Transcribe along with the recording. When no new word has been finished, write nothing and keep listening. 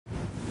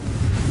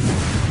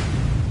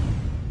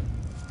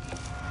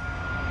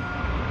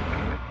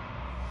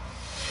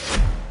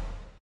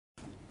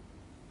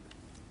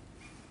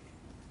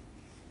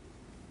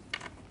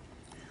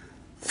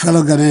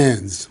Fellow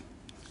Ghanaians,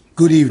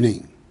 good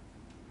evening.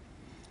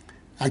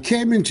 I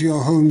came into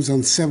your homes on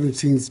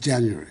 17th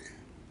January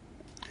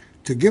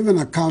to give an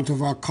account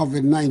of our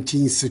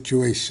COVID-19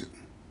 situation,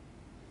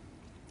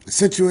 a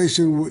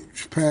situation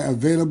which, per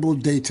available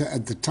data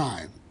at the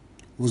time,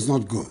 was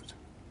not good.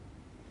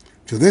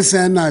 To this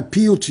end, I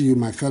appeal to you,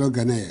 my fellow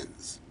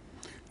Ghanaians,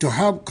 to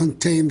help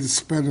contain the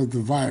spread of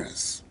the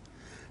virus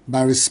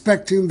by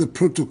respecting the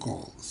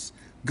protocols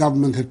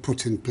government had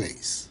put in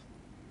place.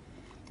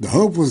 The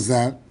hope was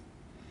that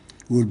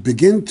we would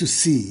begin to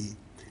see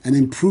an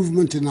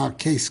improvement in our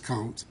case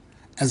count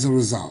as a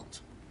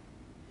result.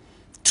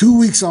 2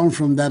 weeks on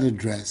from that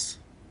address,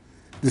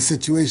 the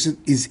situation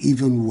is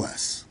even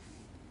worse.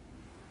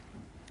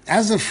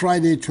 As of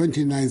Friday,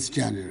 29th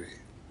January,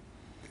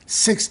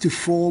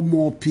 64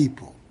 more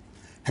people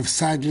have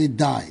sadly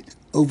died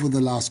over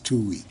the last 2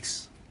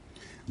 weeks,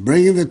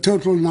 bringing the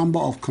total number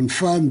of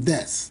confirmed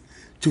deaths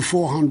to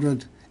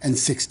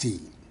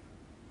 416.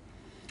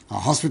 Our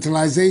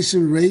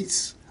hospitalization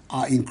rates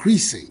are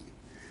increasing,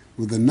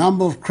 with the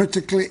number of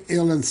critically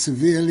ill and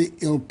severely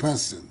ill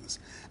persons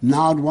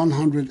now at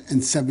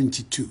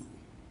 172.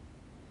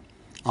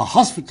 Our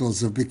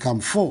hospitals have become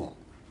full,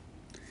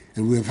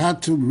 and we have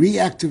had to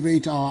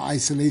reactivate our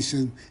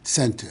isolation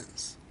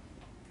centers.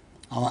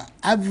 Our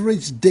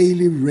average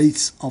daily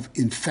rates of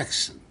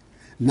infection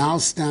now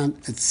stand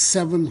at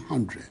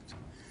 700,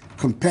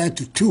 compared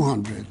to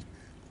 200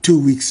 2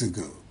 weeks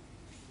ago.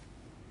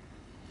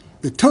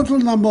 The total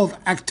number of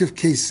active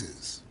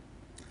cases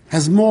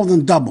has more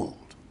than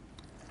doubled,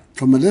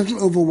 from a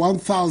little over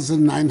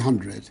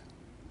 1,900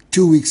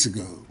 2 weeks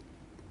ago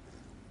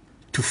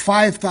to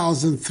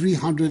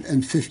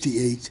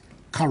 5,358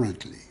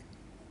 currently.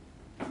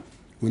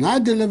 When I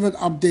delivered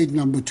update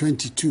number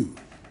 22,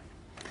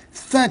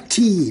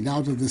 13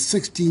 out of the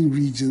 16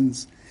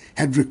 regions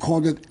had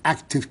recorded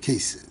active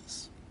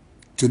cases.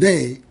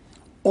 Today,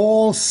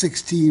 all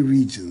 16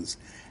 regions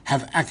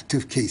have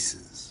active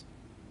cases.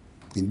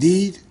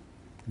 Indeed,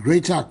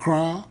 Greater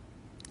Accra,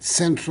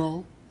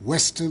 Central,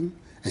 Western,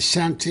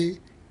 Ashanti,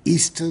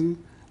 Eastern,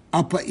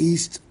 Upper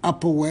East,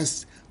 Upper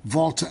West,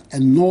 Volta,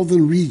 and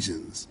Northern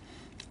regions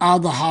are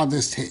the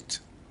hardest hit,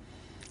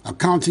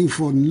 accounting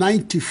for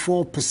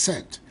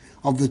 94%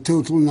 of the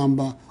total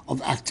number of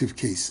active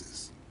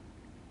cases.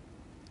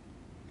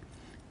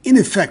 In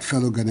effect,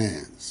 fellow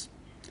Ghanaians,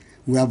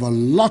 we have a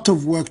lot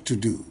of work to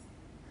do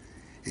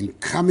in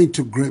coming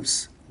to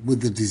grips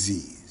with the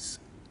disease.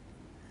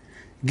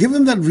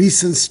 Given that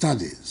recent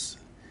studies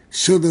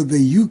show that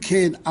the UK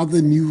and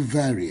other new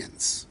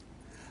variants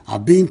are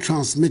being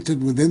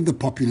transmitted within the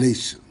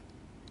population,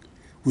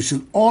 we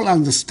should all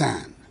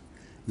understand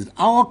that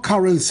our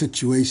current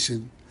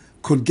situation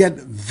could get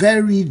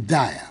very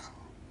dire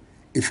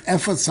if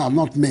efforts are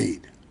not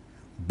made,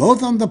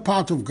 both on the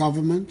part of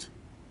government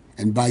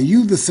and by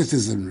you, the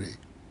citizenry,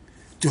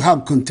 to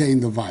help contain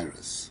the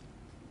virus.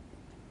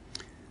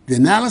 The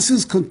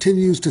analysis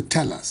continues to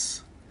tell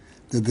us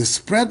that the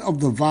spread of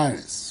the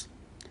virus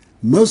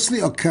mostly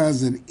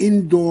occurs in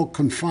indoor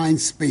confined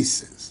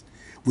spaces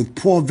with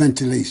poor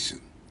ventilation,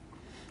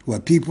 where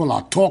people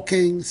are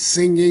talking,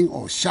 singing,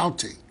 or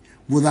shouting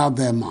without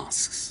their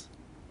masks.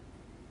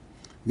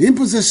 The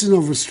imposition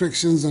of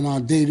restrictions on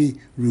our daily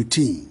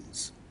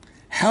routines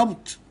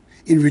helped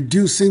in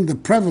reducing the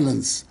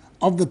prevalence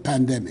of the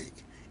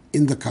pandemic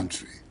in the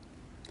country,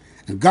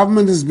 and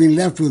government has been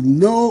left with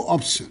no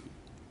option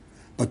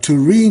but to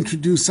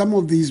reintroduce some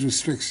of these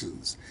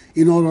restrictions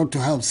in order to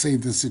help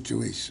save the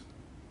situation.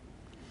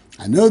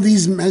 I know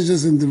these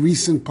measures in the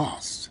recent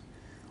past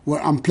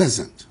were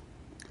unpleasant,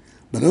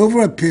 but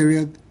over a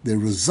period they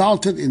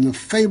resulted in a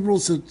favorable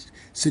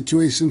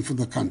situation for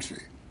the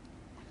country.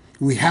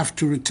 We have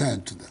to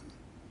return to them.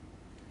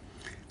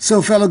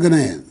 So, fellow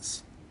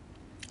Ghanaians,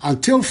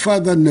 until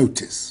further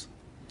notice,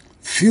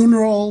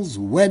 funerals,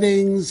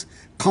 weddings,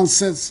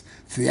 concerts,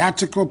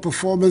 theatrical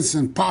performances,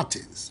 and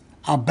parties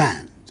are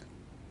banned.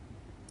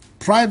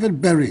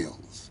 Private burials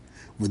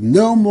with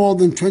no more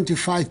than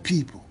 25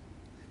 people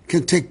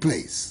can take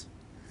place,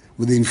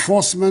 with the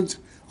enforcement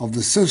of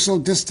the social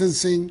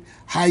distancing,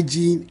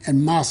 hygiene,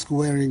 and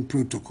mask-wearing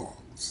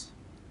protocols.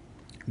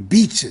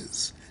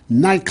 Beaches,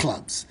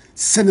 nightclubs,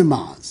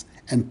 cinemas,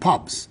 and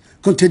pubs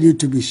continue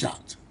to be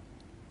shut.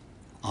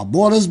 Our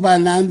borders by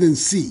land and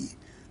sea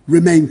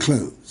remain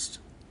closed.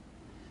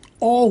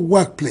 All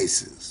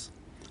workplaces,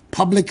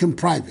 public and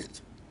private,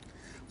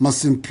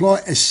 must employ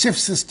a shift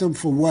system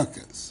for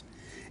workers,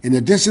 in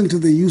addition to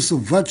the use of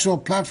virtual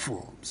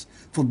platforms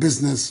for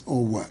business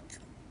or work.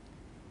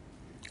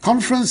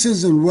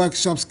 Conferences and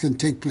workshops can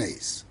take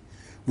place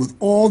with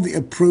all the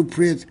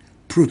appropriate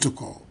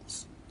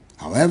protocols.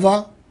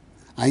 However,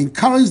 I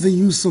encourage the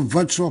use of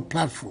virtual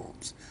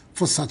platforms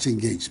for such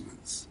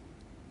engagements.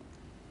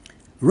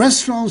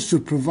 Restaurants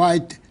should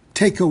provide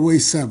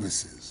takeaway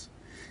services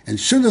and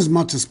should, as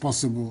much as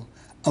possible,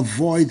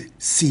 avoid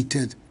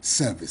seated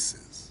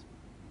services.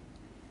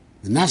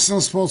 The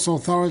National Sports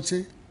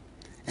Authority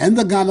and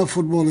the Ghana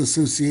Football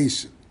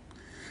Association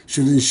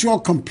should ensure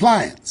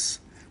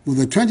compliance with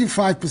a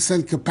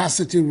 25%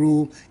 capacity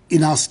rule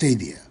in our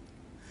stadia,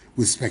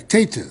 with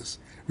spectators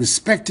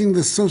respecting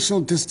the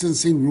social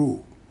distancing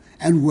rule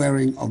and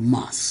wearing of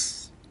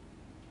masks.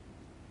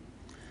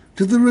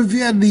 To the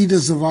revered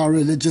leaders of our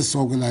religious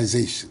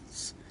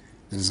organizations,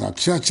 that is our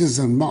churches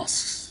and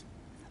mosques,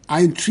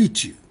 I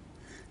entreat you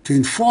to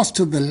enforce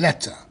to the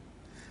letter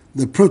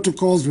the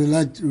protocols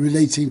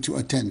relating to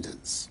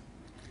attendance,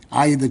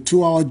 i.e. the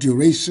 2-hour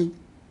duration,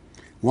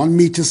 1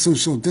 meter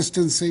social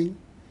distancing,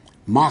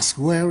 mask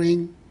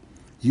wearing,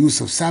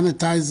 use of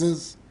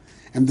sanitizers,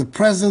 and the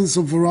presence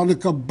of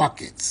Veronica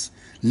buckets,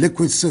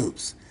 liquid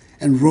soaps,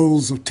 and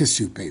rolls of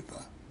tissue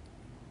paper.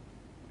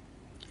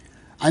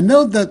 I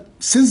note that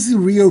since the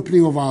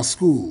reopening of our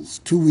schools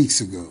 2 weeks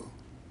ago,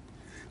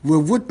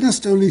 we've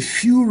witnessed only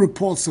few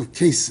reports of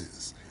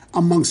cases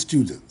among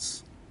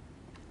students.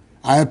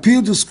 I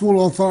appeal to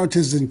school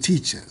authorities and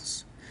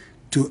teachers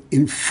to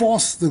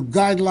enforce the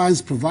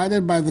guidelines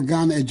provided by the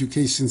Ghana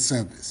Education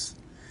Service,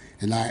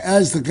 and I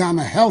urge the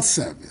Ghana Health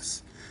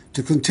Service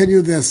to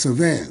continue their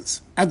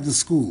surveillance at the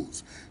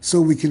schools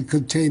so we can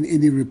contain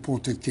any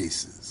reported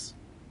cases.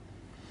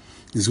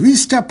 As we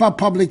step up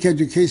public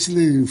education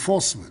and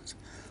enforcement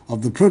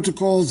of the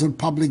protocols and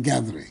public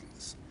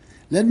gatherings,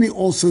 let me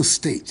also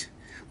state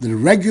that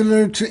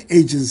regulatory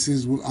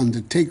agencies will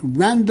undertake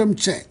random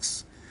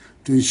checks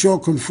to ensure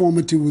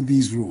conformity with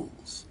these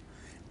rules,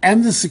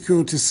 and the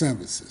security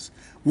services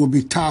will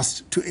be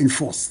tasked to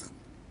enforce them.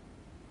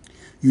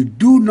 You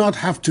do not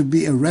have to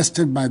be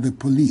arrested by the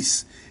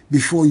police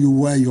before you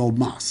wear your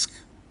mask.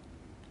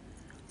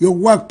 Your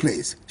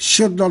workplace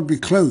should not be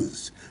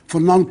closed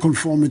for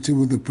non-conformity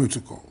with the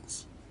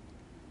protocols.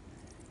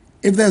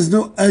 If there's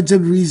no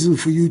urgent reason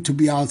for you to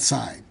be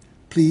outside,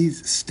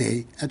 please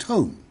stay at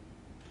home.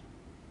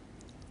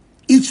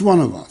 Each one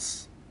of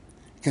us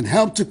can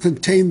help to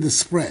contain the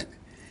spread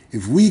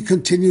if we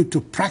continue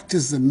to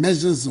practice the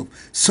measures of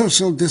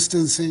social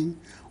distancing,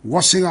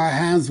 washing our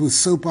hands with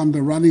soap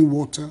under running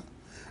water,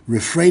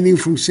 refraining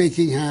from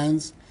shaking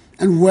hands,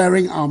 and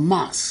wearing our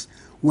masks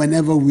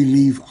whenever we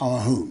leave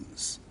our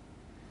homes.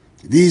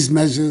 These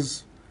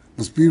measures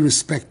must be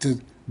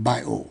respected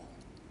by all.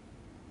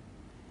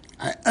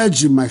 I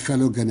urge you, my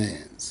fellow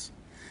Ghanaians,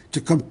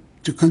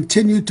 to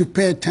continue to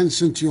pay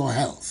attention to your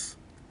health,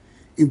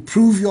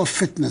 improve your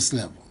fitness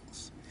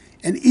levels,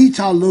 and eat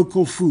our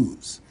local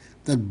foods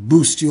that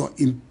boost your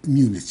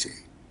immunity.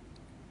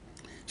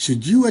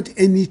 Should you at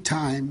any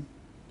time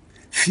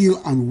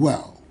feel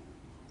unwell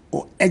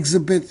or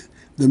exhibit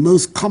the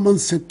most common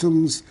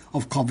symptoms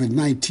of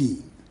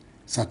COVID-19,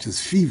 such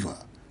as fever,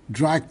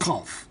 dry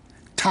cough,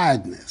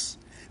 tiredness,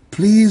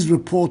 please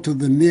report to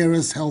the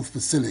nearest health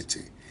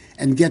facility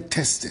and get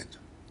tested.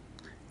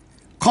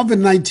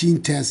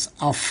 COVID-19 tests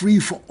are free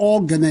for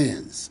all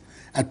Ghanaians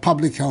at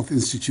public health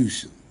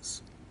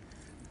institutions.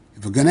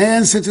 If a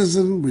Ghanaian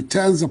citizen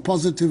returns a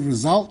positive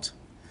result,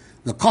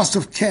 the cost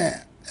of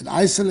care at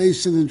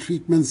isolation and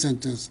treatment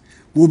centers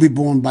will be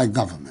borne by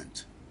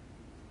government.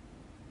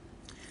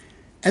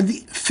 At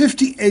the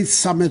 58th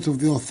Summit of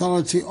the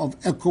Authority of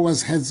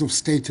ECOWAS Heads of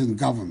State and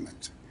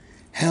Government,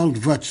 held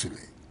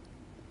virtually,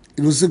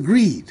 it was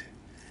agreed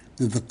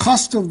that the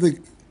cost of the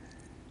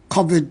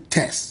COVID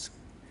test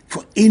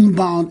for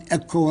inbound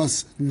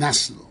ECOWAS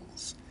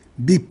nationals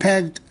be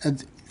pegged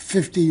at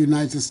 $50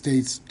 United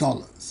States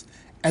dollars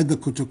at the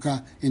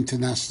Kotoka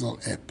International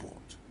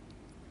Airport.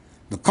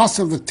 The cost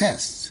of the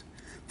test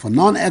for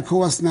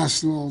non-ECOWAS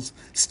nationals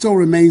still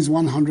remains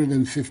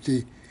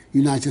 $150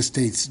 United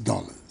States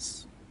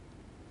dollars.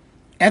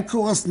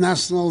 ECOWAS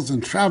nationals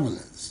and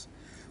travelers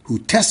who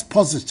test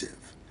positive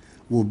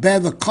will bear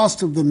the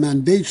cost of the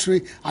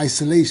mandatory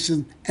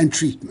isolation and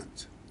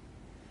treatment.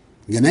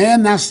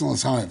 Ghanaian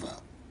nationals, however,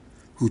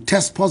 who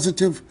test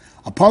positive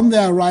upon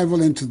their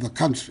arrival into the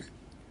country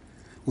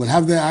will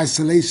have their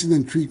isolation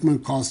and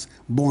treatment costs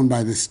borne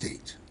by the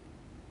state.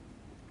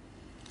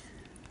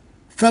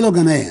 Fellow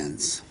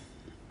Ghanaians,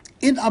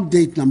 in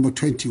update number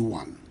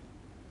 21,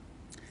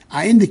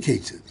 I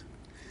indicated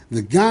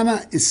that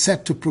Ghana is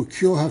set to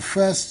procure her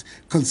first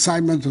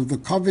consignment of the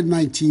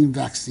COVID-19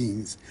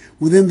 vaccines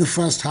within the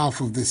first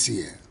half of this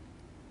year.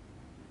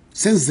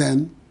 Since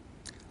then,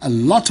 a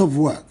lot of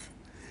work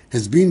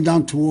has been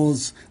done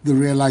towards the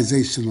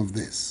realization of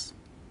this.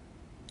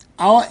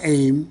 Our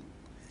aim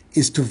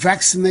is to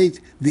vaccinate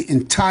the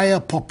entire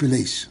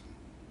population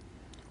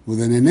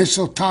with an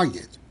initial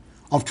target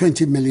of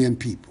 20 million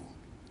people.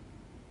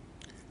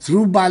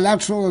 Through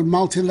bilateral and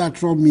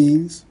multilateral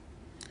means,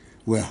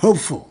 we're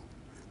hopeful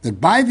that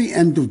by the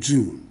end of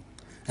June,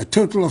 a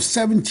total of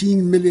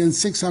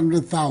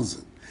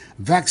 17,600,000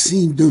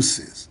 vaccine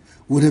doses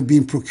would have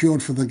been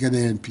procured for the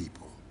Ghanaian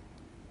people.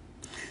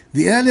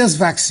 The earliest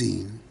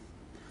vaccine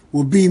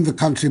will be in the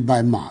country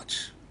by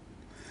March.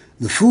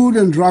 The Food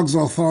and Drugs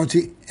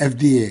Authority,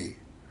 FDA,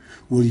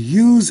 will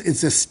use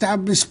its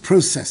established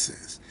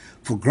processes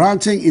for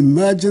granting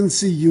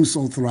emergency use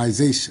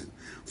authorization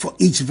for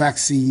each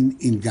vaccine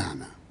in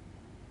Ghana.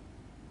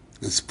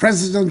 As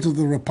President of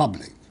the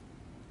Republic,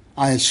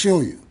 I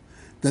assure you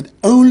that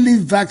only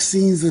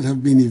vaccines that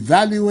have been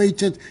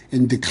evaluated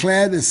and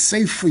declared as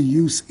safe for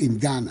use in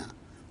Ghana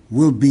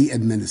will be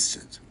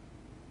administered.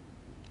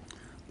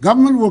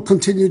 Government will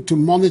continue to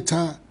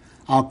monitor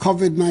our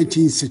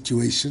COVID-19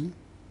 situation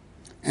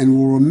and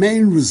will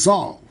remain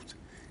resolved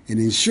in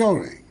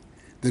ensuring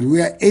that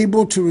we are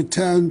able to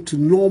return to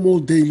normal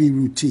daily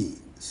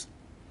routines.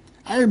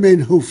 I remain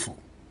hopeful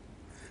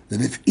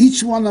that if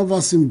each one of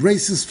us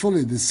embraces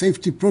fully the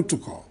safety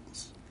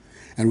protocols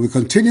and we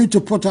continue to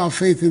put our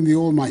faith in the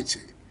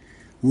Almighty,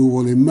 we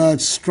will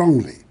emerge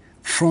strongly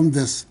from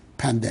this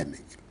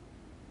pandemic.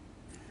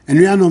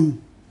 Enuanom,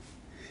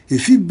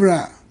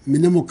 ifibra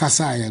minemo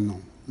kasaya no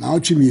na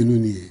ochi mienu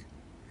nie.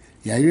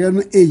 Yare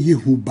no eyi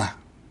hu ba.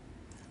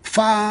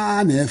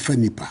 Fa na efa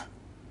nipa.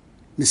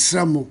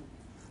 Misramo,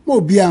 mo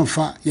obi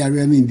amfa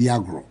yare no ndi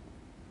agro.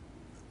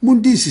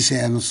 Mundi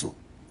sise no so.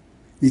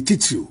 Ni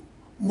titio,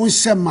 mo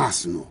se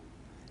mas no.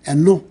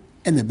 Eno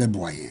ene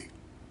beboa yen.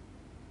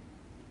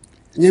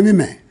 Nyemi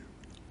me,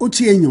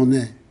 oti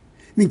enyone,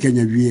 mi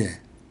kenya wie.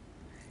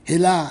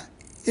 Hela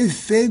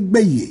efe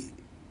gbeye.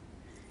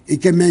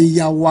 Ikemen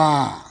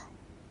yawa.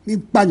 Mi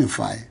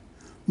panyufai.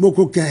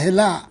 Moko ke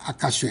hela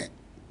akashwe.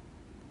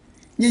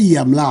 Nye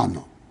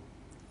yamlano.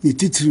 Ni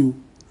titru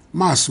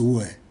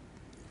masuwe.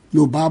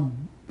 No bab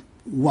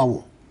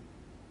wawo.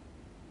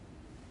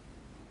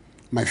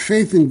 My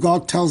faith in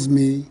God tells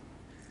me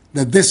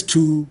that this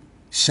too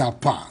shall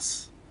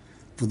pass,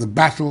 for the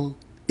battle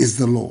is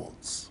the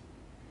Lord's.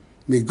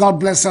 May God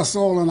bless us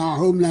all in our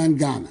homeland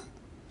Ghana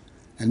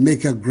and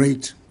make her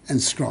great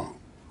and strong.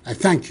 I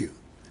thank you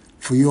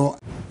for your